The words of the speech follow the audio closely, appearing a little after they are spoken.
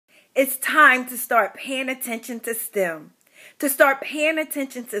It's time to start paying attention to STEM, to start paying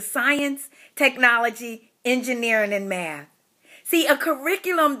attention to science, technology, engineering, and math. See, a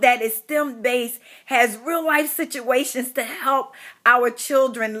curriculum that is STEM-based has real-life situations to help our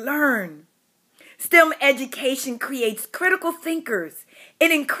children learn. STEM education creates critical thinkers.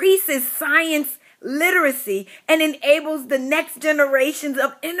 It increases science literacy and enables the next generations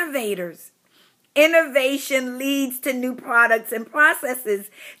of innovators. Innovation leads to new products and processes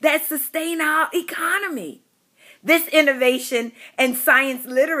that sustain our economy. This innovation and science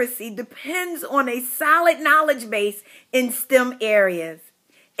literacy depends on a solid knowledge base in STEM areas.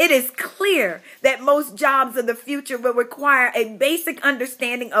 It is clear that most jobs of the future will require a basic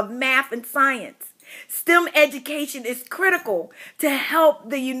understanding of math and science. STEM education is critical to help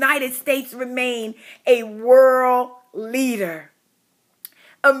the United States remain a world leader.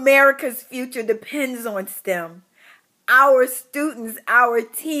 America's future depends on STEM. Our students, our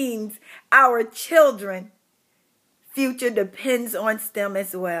teens, our children, future depends on STEM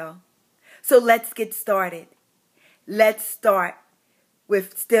as well. So let's get started. Let's start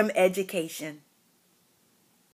with STEM education.